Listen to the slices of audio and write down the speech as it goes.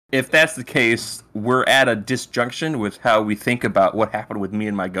if that's the case, we're at a disjunction with how we think about what happened with me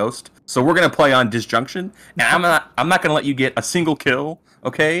and my ghost. So we're gonna play on disjunction, and I'm not gonna let you get a single kill,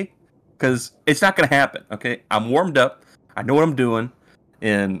 okay? Because it's not gonna happen, okay? I'm warmed up. I know what I'm doing,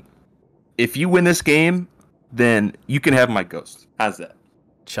 and if you win this game, then you can have my ghost. How's that?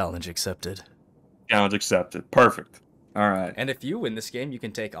 Challenge accepted. Challenge accepted. Perfect. All right. And if you win this game, you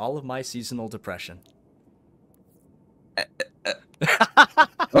can take all of my seasonal depression.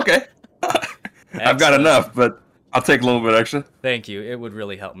 Okay. I've got enough, but I'll take a little bit extra. Thank you. It would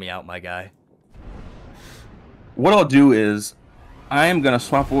really help me out, my guy. What I'll do is I am going to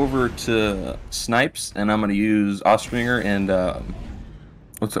swap over to snipes, and I'm going to use Ostringer and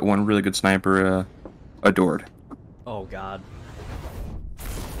what's that one really good sniper? Adored. Oh, God.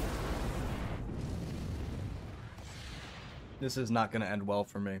 This is not going to end well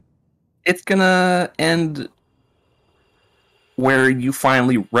for me. It's going to end where you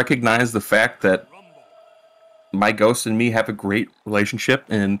finally recognize the fact that my ghost and me have a great relationship,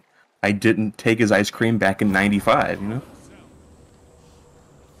 and I didn't take his ice cream back in '95, you know?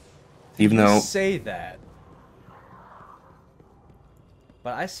 Even though... say that.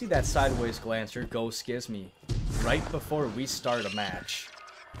 But I see that sideways glance your ghost gives me right before we start a match.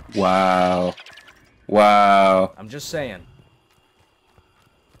 Wow. Wow. I'm just saying.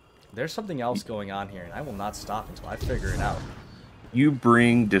 There's something else going on here, and I will not stop until I figure it out. You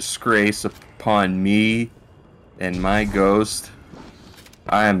bring disgrace upon me and my ghost.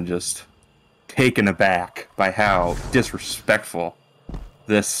 I am just taken aback by how disrespectful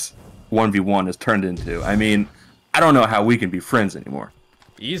this 1v1 has turned into. I mean, I don't know how we can be friends anymore.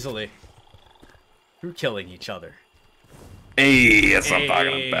 Easily. Through killing each other. Hey, that's what I'm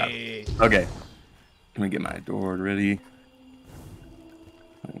talking about. Okay. Let me get my door ready.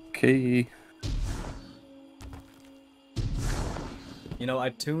 Okay. You know, I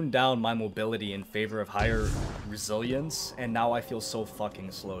tuned down my mobility in favor of higher resilience, and now I feel so fucking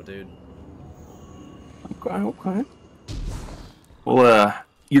slow, dude. Okay. Well,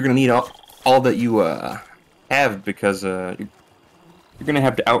 you're gonna need all that you have, because you're gonna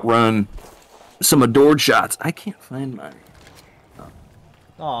have to outrun some adored shots. I can't find my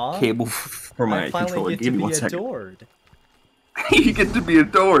cable for my controller. Give me 1 second. Adored. You get to be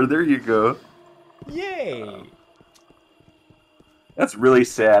adored. There you go. Yay! That's really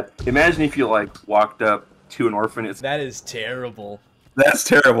sad. Imagine if you like walked up to an orphan. That is terrible. That's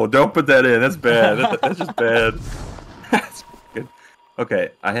terrible. Don't put that in. That's bad. That's just bad. That's good.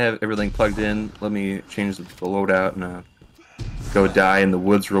 Okay, I have everything plugged in. Let me change the loadout and go die in the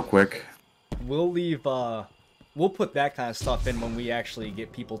woods real quick. We'll leave. We'll put that kind of stuff in when we actually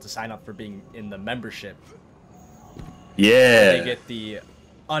get people to sign up for being in the membership. Yeah. They get the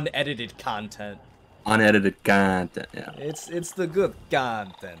unedited content. Unedited content, yeah. It's the good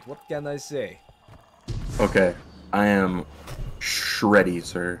content. What can I say? Okay, I am shreddy,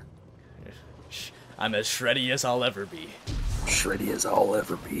 sir. I'm as shreddy as I'll ever be. Shreddy as I'll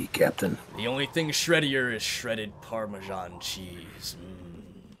ever be, Captain. The only thing shreddier is shredded Parmesan cheese.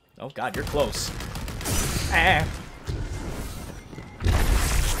 Oh God, you're close. Ah.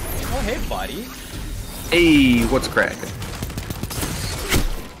 Oh hey, buddy. Hey, what's cracking?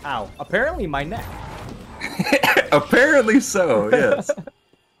 Ow! Apparently my neck. Apparently so, yes.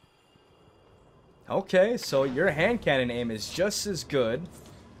 Okay, so your hand cannon aim is just as good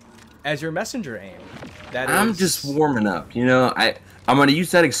as your messenger aim. I'm just warming up, you know. I'm gonna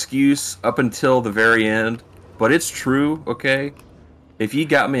use that excuse up until the very end, but it's true, okay? If you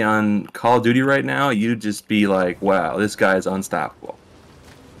got me on Call of Duty right now, you'd just be like, wow, this guy's unstoppable.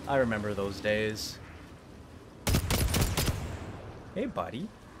 I remember those days. Hey, buddy.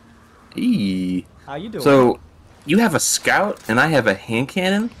 Hey. How you doing? So, you have a scout and I have a hand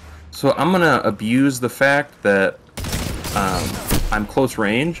cannon, so I'm gonna abuse the fact that I'm close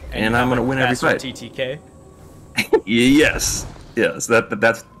range and I'm gonna win every fight. TTK. Yes, that's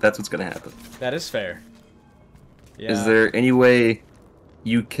what's gonna happen. That is fair. Yeah. Is there any way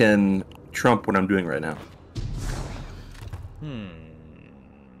you can trump what I'm doing right now?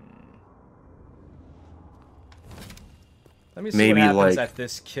 Let me see Maybe what happens like at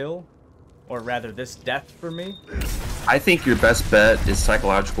this kill, or rather this death for me. I think your best bet is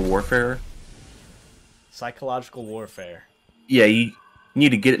psychological warfare. Psychological warfare. Yeah, you need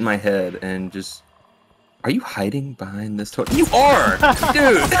to get it in my head and just... Are you hiding behind this totem? You are!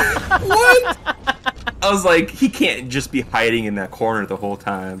 Dude! What? I was like, he can't just be hiding in that corner the whole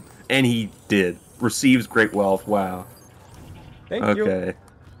time. And he did. Receives great wealth. Wow. Thank you. Okay.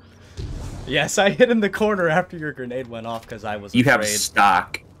 Yes, I hid in the corner after your grenade went off because I was afraid. You have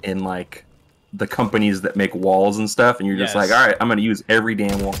stock in, like, the companies that make walls and stuff, and you're just like, all right, I'm gonna use every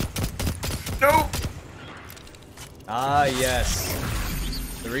damn wall. No. Ah, yes.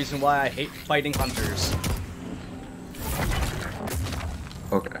 The reason why I hate fighting hunters.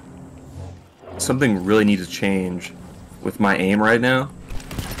 Okay. Something really needs to change with my aim right now.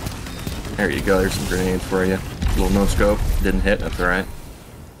 There you go. There's some grenades for you. Little no scope. Didn't hit. That's all right.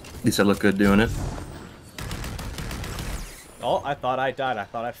 At least I look good doing it. Oh, I thought I died. I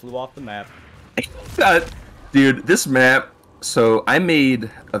thought I flew off the map. Dude, this map. So I made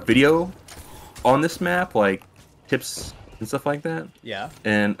a video on this map, like tips and stuff like that. Yeah.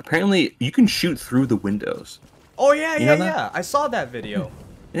 And apparently you can shoot through the windows. Oh yeah, You know yeah, that? yeah. I saw that video.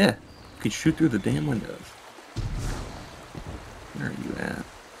 Yeah, you can shoot through the damn windows. Where are you at?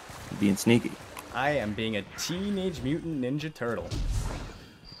 You're being sneaky. I am being a Teenage Mutant Ninja Turtle.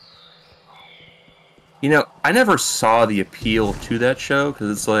 You know, I never saw the appeal to that show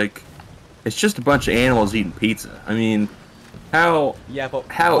because it's like, it's just a bunch of animals eating pizza. I mean, how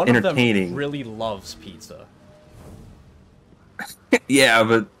one entertaining. of them really loves pizza. Yeah,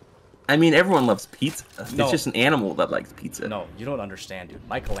 but I mean, everyone loves pizza. No. It's just an animal that likes pizza. No, you don't understand, dude.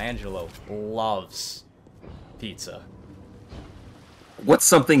 Michelangelo loves pizza. What's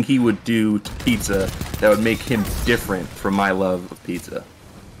something he would do to pizza that would make him different from my love of pizza?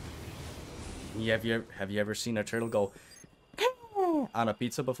 Have you ever seen a turtle go on a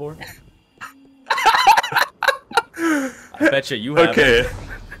pizza before? I bet you have. Okay,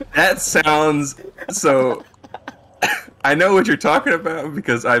 that sounds so. I know what you're talking about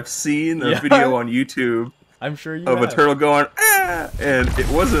because I've seen a video on YouTube. I'm sure you of have. a turtle going ah, and it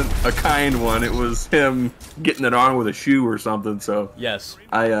wasn't a kind one. It was him getting it on with a shoe or something. So yes,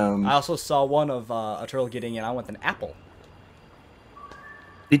 I also saw one of a turtle getting it on with an apple.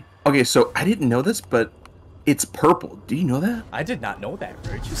 Okay, so I didn't know this, but it's purple. Do you know that? I did not know that.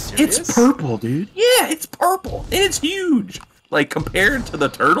 Are you serious? It's purple, dude. Yeah, it's purple, and it's huge. Like compared to the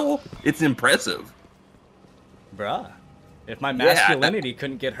turtle, it's impressive. Bruh. If my masculinity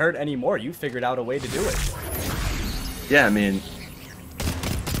couldn't get hurt anymore, you figured out a way to do it. Yeah, I mean...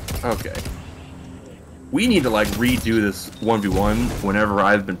 Okay. We need to, like, redo this 1v1 whenever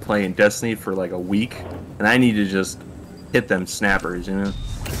I've been playing Destiny for, like, a week. And I need to just hit them snappers, you know?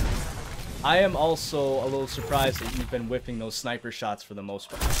 I am also a little surprised that you've been whipping those sniper shots for the most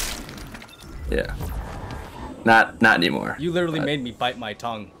part. Yeah. Not anymore. You literally made me bite my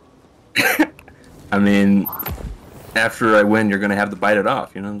tongue. I mean... After I win, you're gonna have to bite it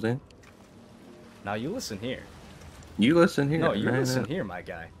off. You know what I'm saying? Now you listen here. You listen here. No, you listen here, my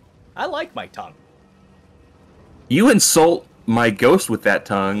guy. I like my tongue. You insult my ghost with that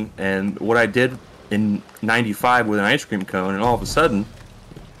tongue, and what I did in '95 with an ice cream cone, and all of a sudden,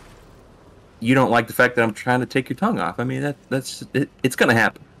 you don't like the fact that I'm trying to take your tongue off. I mean, it's gonna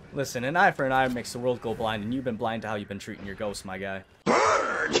happen. Listen, an eye for an eye makes the world go blind, and you've been blind to how you've been treating your ghost, my guy.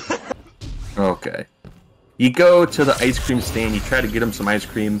 Okay. You go to the ice cream stand, you try to get him some ice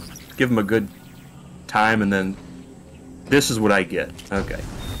cream, give him a good time, and then this is what I get. Okay.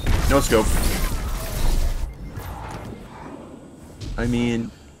 No scope. I mean,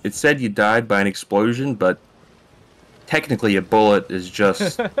 it said you died by an explosion, but technically a bullet is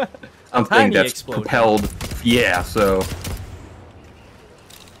just something that's explosion. propelled. Yeah, so...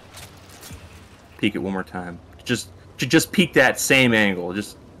 Peek it one more time. Just peek that same angle.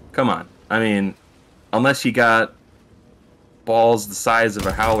 Just, come on. I mean... Unless you got balls the size of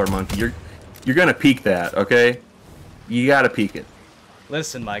a howler monkey, you're gonna peek that, okay? You gotta peek it.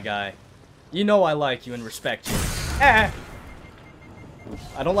 Listen, my guy. You know I like you and respect you. I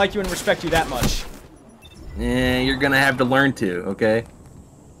don't like you and respect you that much. You're gonna have to learn to, okay?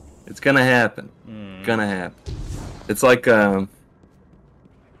 It's gonna happen. Gonna happen. It's like,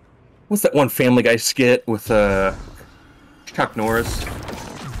 what's that one Family Guy skit with, Chuck Norris?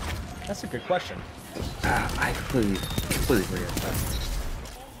 That's a good question. I completely forget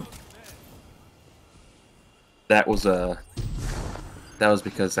that. That was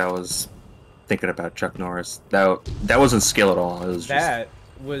because I was thinking about Chuck Norris. That wasn't skill at all. It was that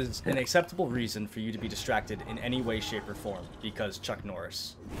was an acceptable reason for you to be distracted in any way, shape, or form because Chuck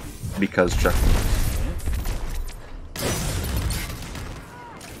Norris. Because Chuck Norris.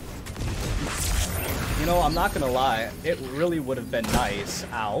 You know, I'm not gonna lie, it really would have been nice,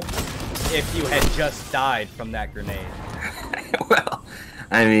 ow, if you had just died from that grenade. Well,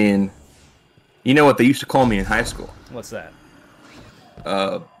 I mean, you know what they used to call me in high school? What's that?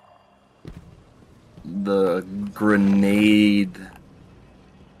 The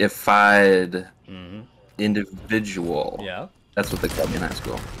grenade-ified individual. Yeah? That's what they called me in high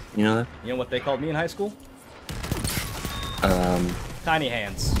school. You know that? You know what they called me in high school? Tiny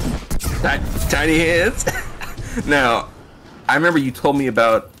hands. Tiny hands. Now, I remember you told me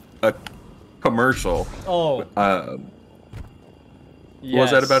about a commercial. Oh. What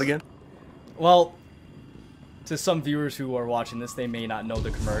was that about again? Well, to some viewers who are watching this, they may not know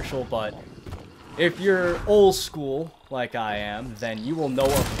the commercial, but if you're old school, like I am, then you will know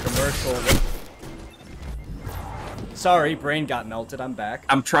of a commercial. Sorry, brain got melted. I'm back.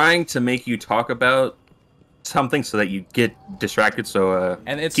 I'm trying to make you talk about something so that you get distracted. So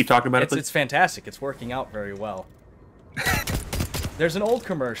keep talking about it. It's fantastic. It's working out very well. There's an old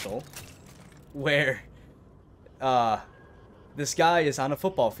commercial where this guy is on a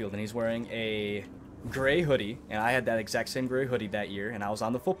football field and he's wearing a gray hoodie, and I had that exact same gray hoodie that year, and I was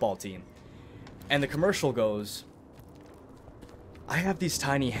on the football team. And the commercial goes, "I have these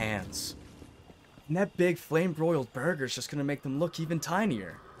tiny hands. And that big flame-broiled burger is just going to make them look even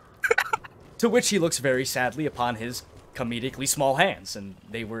tinier." To which he looks very sadly upon his comedically small hands, and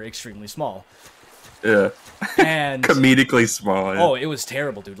they were extremely small. Yeah. And comedically small. Yeah. Oh, it was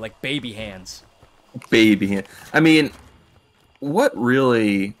terrible, dude. Like baby hands. Baby hand. I mean, what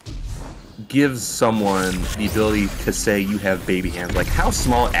really gives someone the ability to say you have baby hands? Like, how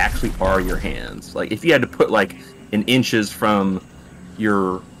small actually are your hands? Like, if you had to put, like, in inches from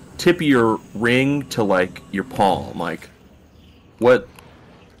your tip of your ring to, like, your palm, like,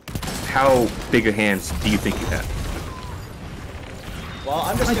 how big of hands do you think you have? Well,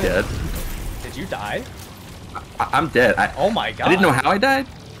 I'm just dead. Did you die? I'm dead. Oh my god. I didn't know how I died,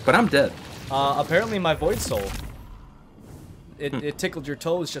 but I'm dead. Apparently my void soul. It tickled your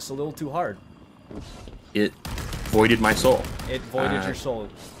toes just a little too hard. It voided my soul. It voided your soul.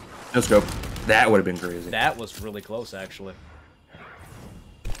 No scope. That would have been crazy. That was really close, actually.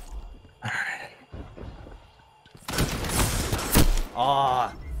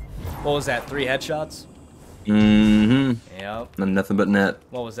 Ah, what was that? 3 headshots? Mm-hmm. Yep. Nothing but net.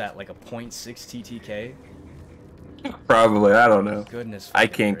 What was that? Like a 0.6 TTK? Probably. I don't know. Goodness. I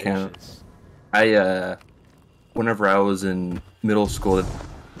can't count. Whenever I was in middle school,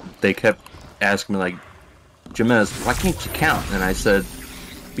 they kept asking me, like, "Jahmez, why can't you count?" And I said,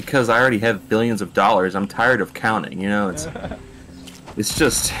 "Because I already have billions of dollars. I'm tired of counting. You know,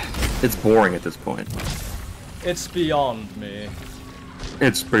 it's boring at this point. It's beyond me.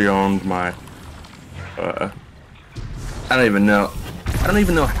 It's beyond my. I don't even know. I don't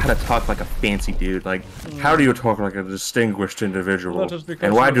even know how to talk like a fancy dude. Like, how do you talk like a distinguished individual?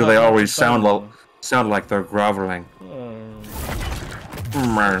 And why do they always sound like they're groveling?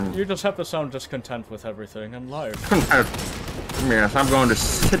 You just have to sound discontent with everything in life. Yes, I'm going to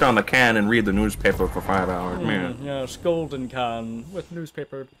sit on the can and read the newspaper for 5 hours. Man. Yes, golden can with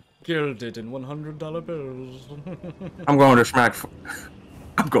newspaper gilded in $100 bills. I'm going to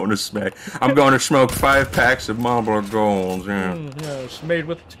smoke 5 packs of Marlboro Golds. Yeah. Yes, made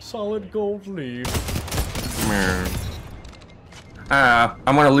with solid gold leaf. Man.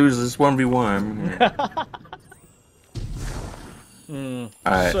 I'm gonna lose this 1v1.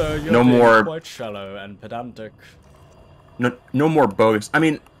 Alright, So you're no more. quite shallow and pedantic. No more bogus. I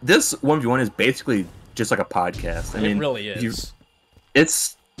mean, this 1v1 is basically just like a podcast. I mean, It really is.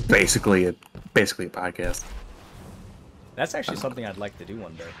 It's basically a podcast. That's actually something I'd like to do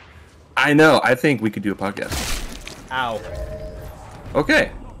one day. I know. I think we could do a podcast. Ow.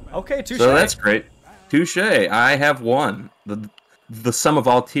 Okay. Okay, touche. So that's great. Touche. I have won the sum of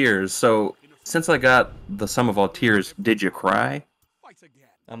all tears. So since I got the sum of all tears, did you cry?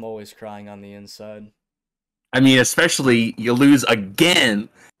 I'm always crying on the inside. I mean, especially you lose again,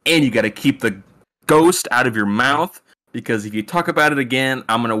 and you got to keep the ghost out of your mouth, because if you talk about it again,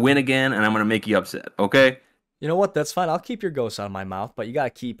 I'm gonna win again, and I'm gonna make you upset. Okay? You know what? That's fine. I'll keep your ghost out of my mouth, but you gotta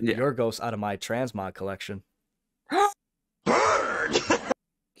keep your ghost out of my transmog collection. Burn!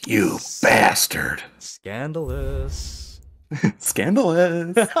 You bastard! Scandalous.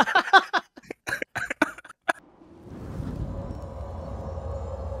 Scandalous.